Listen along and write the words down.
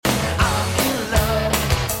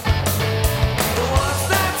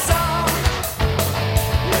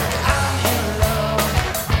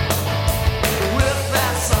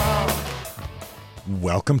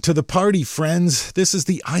Welcome to the party, friends. This is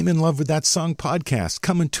the I'm in Love with That Song podcast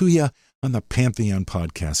coming to you on the Pantheon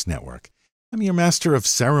Podcast Network. I'm your master of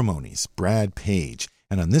ceremonies, Brad Page,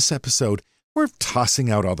 and on this episode, we're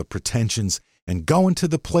tossing out all the pretensions and going to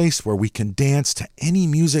the place where we can dance to any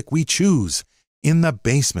music we choose, in the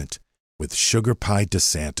basement with Sugar Pie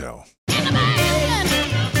DeSanto.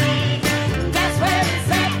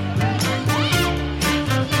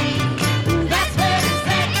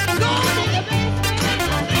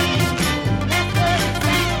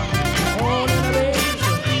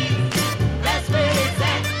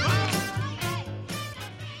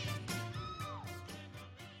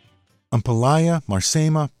 Ampalaya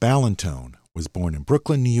Marsema Ballantone was born in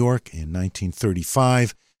Brooklyn, New York in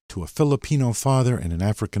 1935 to a Filipino father and an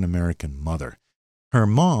African-American mother. Her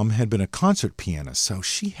mom had been a concert pianist, so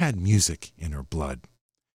she had music in her blood.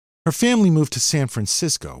 Her family moved to San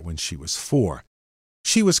Francisco when she was 4.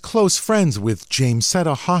 She was close friends with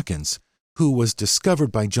Jamesetta Hawkins, who was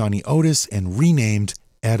discovered by Johnny Otis and renamed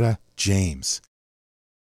Etta James.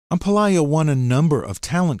 Ampalaya won a number of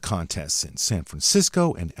talent contests in San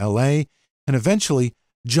Francisco and L.A., and eventually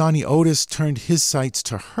Johnny Otis turned his sights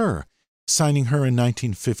to her, signing her in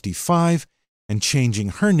 1955 and changing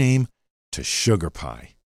her name to Sugar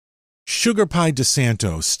Pie. Sugar Pie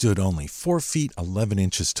DeSanto stood only 4 feet 11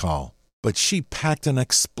 inches tall, but she packed an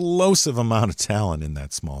explosive amount of talent in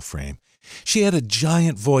that small frame. She had a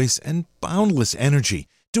giant voice and boundless energy,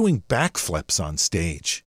 doing backflips on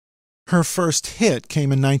stage. Her first hit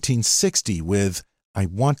came in 1960 with I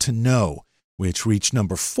Want to Know, which reached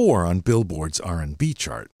number 4 on Billboard's R&B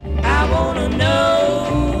chart. I want to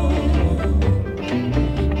know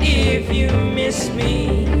if you miss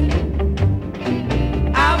me.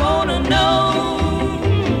 I want to know,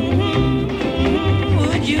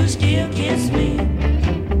 would you still kiss me?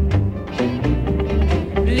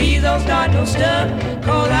 Please don't start no stuff,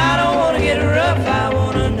 'cause I don't want to get rough. I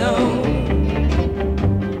want to know.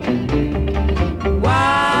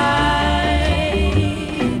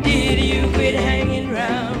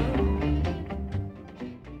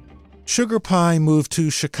 Sugar Pie moved to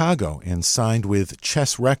Chicago and signed with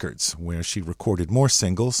Chess Records, where she recorded more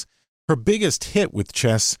singles. Her biggest hit with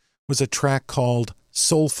Chess was a track called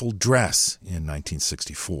Soulful Dress in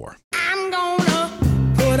 1964. I'm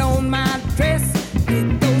gonna put on my dress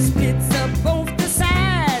with those slits up both the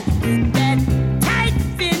sides, with that tight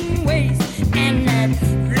fitting waist and that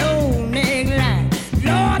low neckline.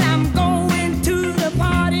 Lord, I'm going to the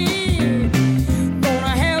party, gonna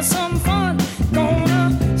have some fun,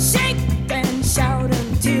 gonna shake and shout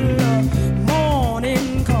until the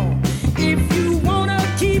morning comes. If you wanna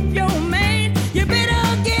keep your man, you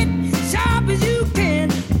better get sharp as you can.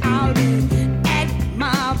 I'll be at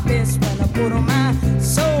my best when I put on my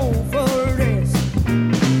soulful dress.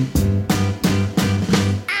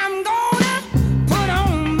 I'm gonna put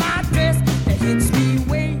on my dress that hits me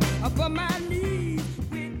way above my knees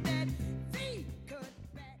with that V-cut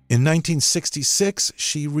back. In 1966,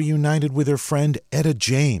 she reunited with her friend Etta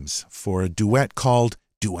James for a duet called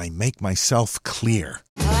Do I Make Myself Clear?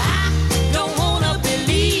 I don't wanna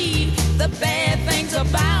believe the bad things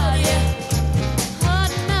about you. Oh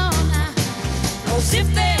no, no. 'Cause if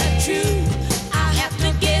they're true, I have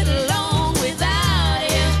to get along without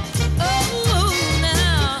you. Oh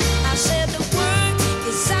no, I said the word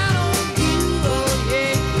is out on you. Oh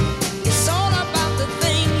yeah, it's all about the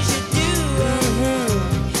things you do.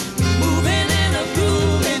 Moving and a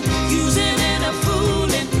grooving, using and a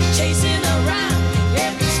fooling, chasing around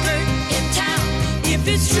every skirt in town. If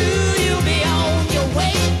it's true, you'll be on your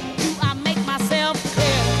way. Do I make myself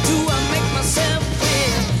clear? Do I make myself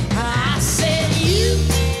clear? I said you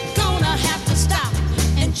gonna have to stop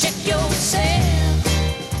and check yourself.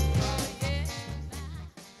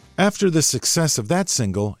 After the success of that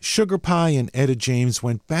single, Sugar Pie and Etta James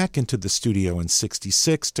went back into the studio in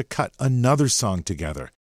 '66 to cut another song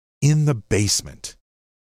together, In the Basement.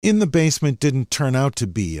 In the Basement didn't turn out to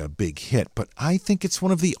be a big hit, but I think it's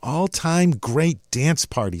one of the all-time great dance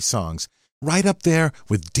party songs, right up there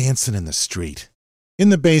with Dancing in the Street. In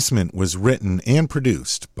the Basement was written and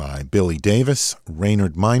produced by Billy Davis,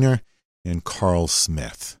 Raynard Miner, and Carl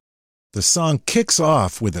Smith. The song kicks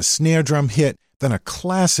off with a snare drum hit, then a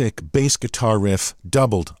classic bass guitar riff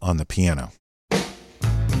doubled on the piano.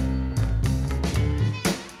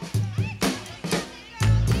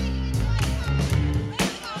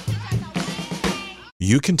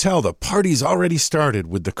 You can tell the party's already started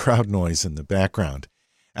with the crowd noise in the background.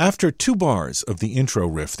 After 2 bars of the intro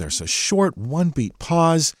riff, there's a short 1-beat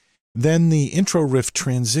pause. Then the intro riff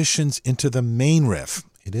transitions into the main riff.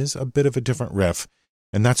 It is a bit of a different riff,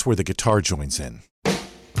 and that's where the guitar joins in.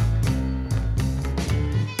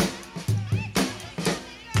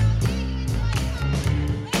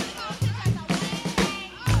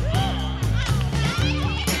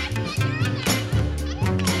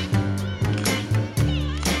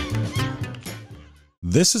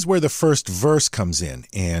 This is where the first verse comes in,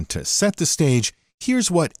 and to set the stage,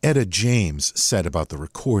 here's what Etta James said about the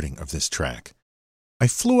recording of this track. I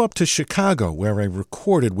flew up to Chicago where I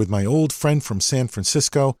recorded with my old friend from San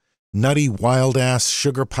Francisco, nutty wild-ass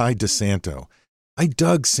Sugar Pie DeSanto. I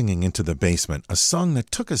dug singing Into the Basement, a song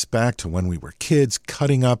that took us back to when we were kids,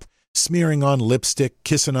 cutting up, smearing on lipstick,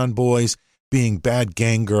 kissing on boys, being bad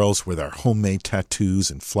gang girls with our homemade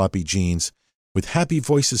tattoos and floppy jeans. With happy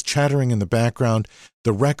voices chattering in the background,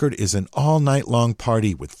 the record is an all-night-long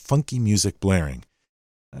party with funky music blaring.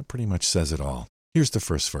 That pretty much says it all. Here's the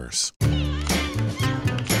first verse.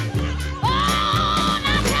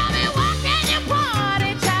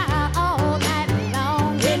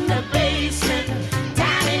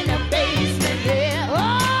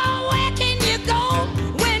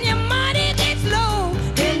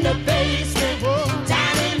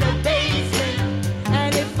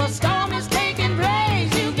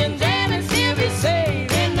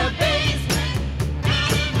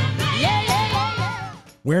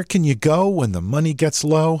 Where can you go when the money gets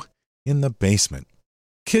low? In the basement.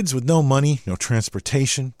 Kids with no money, no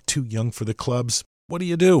transportation, too young for the clubs. What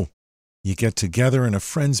do? You get together in a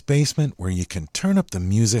friend's basement where you can turn up the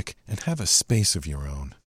music and have a space of your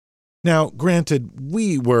own. Now, granted,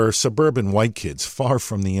 we were suburban white kids far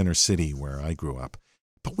from the inner city where I grew up,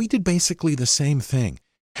 but we did basically the same thing,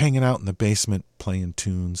 hanging out in the basement, playing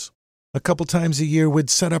tunes. A couple times a year, we'd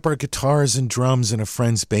set up our guitars and drums in a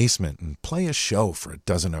friend's basement and play a show for a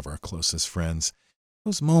dozen of our closest friends.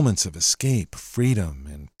 Those moments of escape, freedom,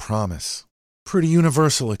 and promise. Pretty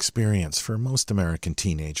universal experience for most American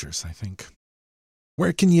teenagers, I think.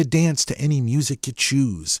 Where can you dance to any music you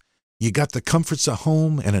choose? You got the comforts of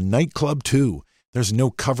home and a nightclub, too. There's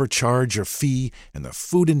no cover charge or fee, and the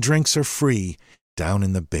food and drinks are free down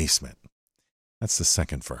in the basement. That's the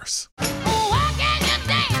second verse.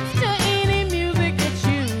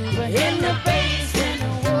 In the basement,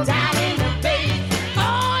 down in the basement.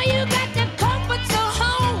 Oh, you got the comforts of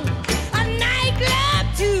home, a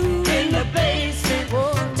nightclub too. In the basement,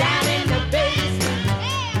 down in the basement.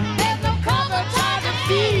 There's no cover charge or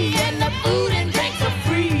fee, and the food and drinks are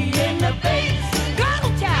free. In the basement, go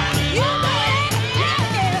child, you go ahead,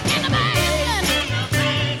 yeah, in the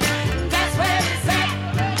basement. That's where it's at.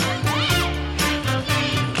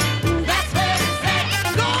 That's where it's at.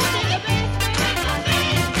 Go to the basement.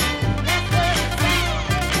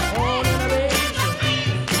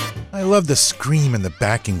 I love the scream and the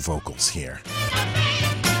backing vocals here.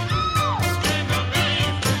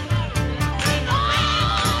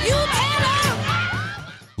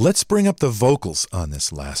 Let's bring up the vocals on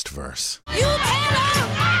this last verse. You don't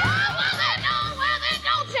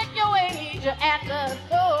check your age at the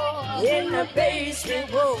door. In the basement,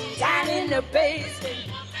 whoa, down in the basement.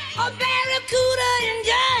 A barracuda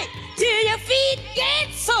enjoy till your feet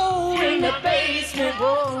get sore. In the basement,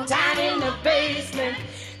 whoa, down in the basement.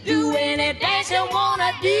 Do any dance you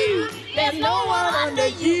wanna do. There's no one under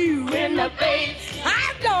you. In the basement,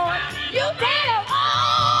 I'm going. You better,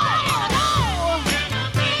 oh, no.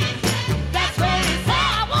 That's where it's at.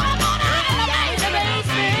 I wanna go down in the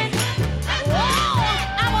basement. Whoa,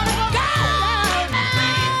 I wanna go down.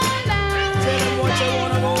 Tell them what you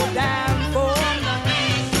wanna go down for.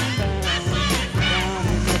 Down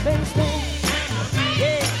in the basement.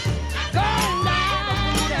 Yeah, go down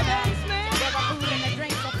in the basement. Get the food and the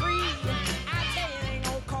drinks for free. I tell you, it ain't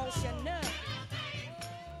gonna cost you nothing.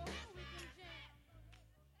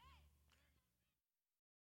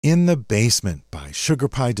 In the Basement by Sugar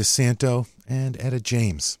Pie DeSanto and Etta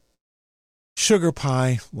James. Sugar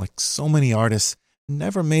Pie, like so many artists,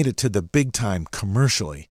 never made it to the big time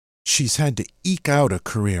commercially. She's had to eke out a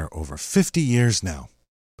career over 50 years now,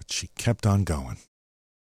 but she kept on going.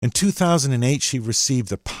 In 2008, she received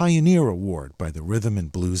the Pioneer Award by the Rhythm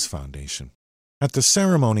and Blues Foundation. At the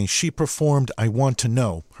ceremony, she performed I Want to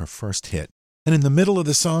Know, her first hit, and in the middle of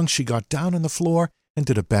the song, she got down on the floor and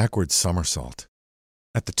did a backward somersault.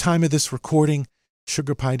 At the time of this recording,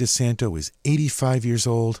 Sugar Pie DeSanto is 85 years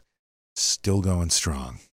old, still going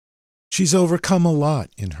strong. She's overcome a lot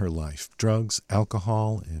in her life, drugs,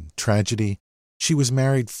 alcohol, and tragedy. She was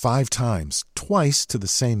married 5 times, twice to the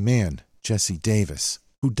same man, Jesse Davis,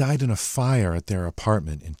 who died in a fire at their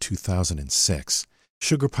apartment in 2006.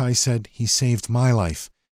 Sugar Pie said, "He saved my life,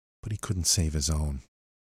 but he couldn't save his own."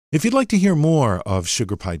 If you'd like to hear more of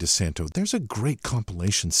Sugar Pie DeSanto, there's a great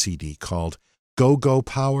compilation CD called Go Go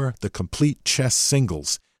Power, the Complete Chess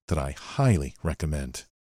Singles that I highly recommend.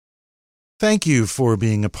 Thank you for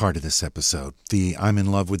being a part of this episode. The I'm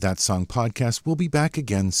in Love with That Song podcast will be back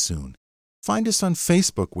again soon. Find us on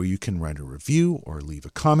Facebook where you can write a review or leave a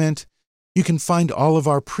comment. You can find all of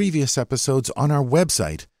our previous episodes on our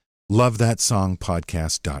website,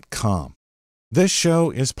 lovethatsongpodcast.com. This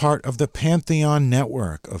show is part of the Pantheon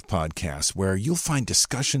network of podcasts, where you'll find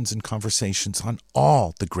discussions and conversations on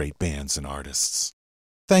all the great bands and artists.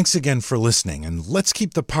 Thanks again for listening, and let's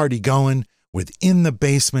keep the party going with In the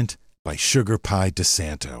Basement by Sugar Pie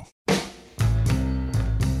DeSanto.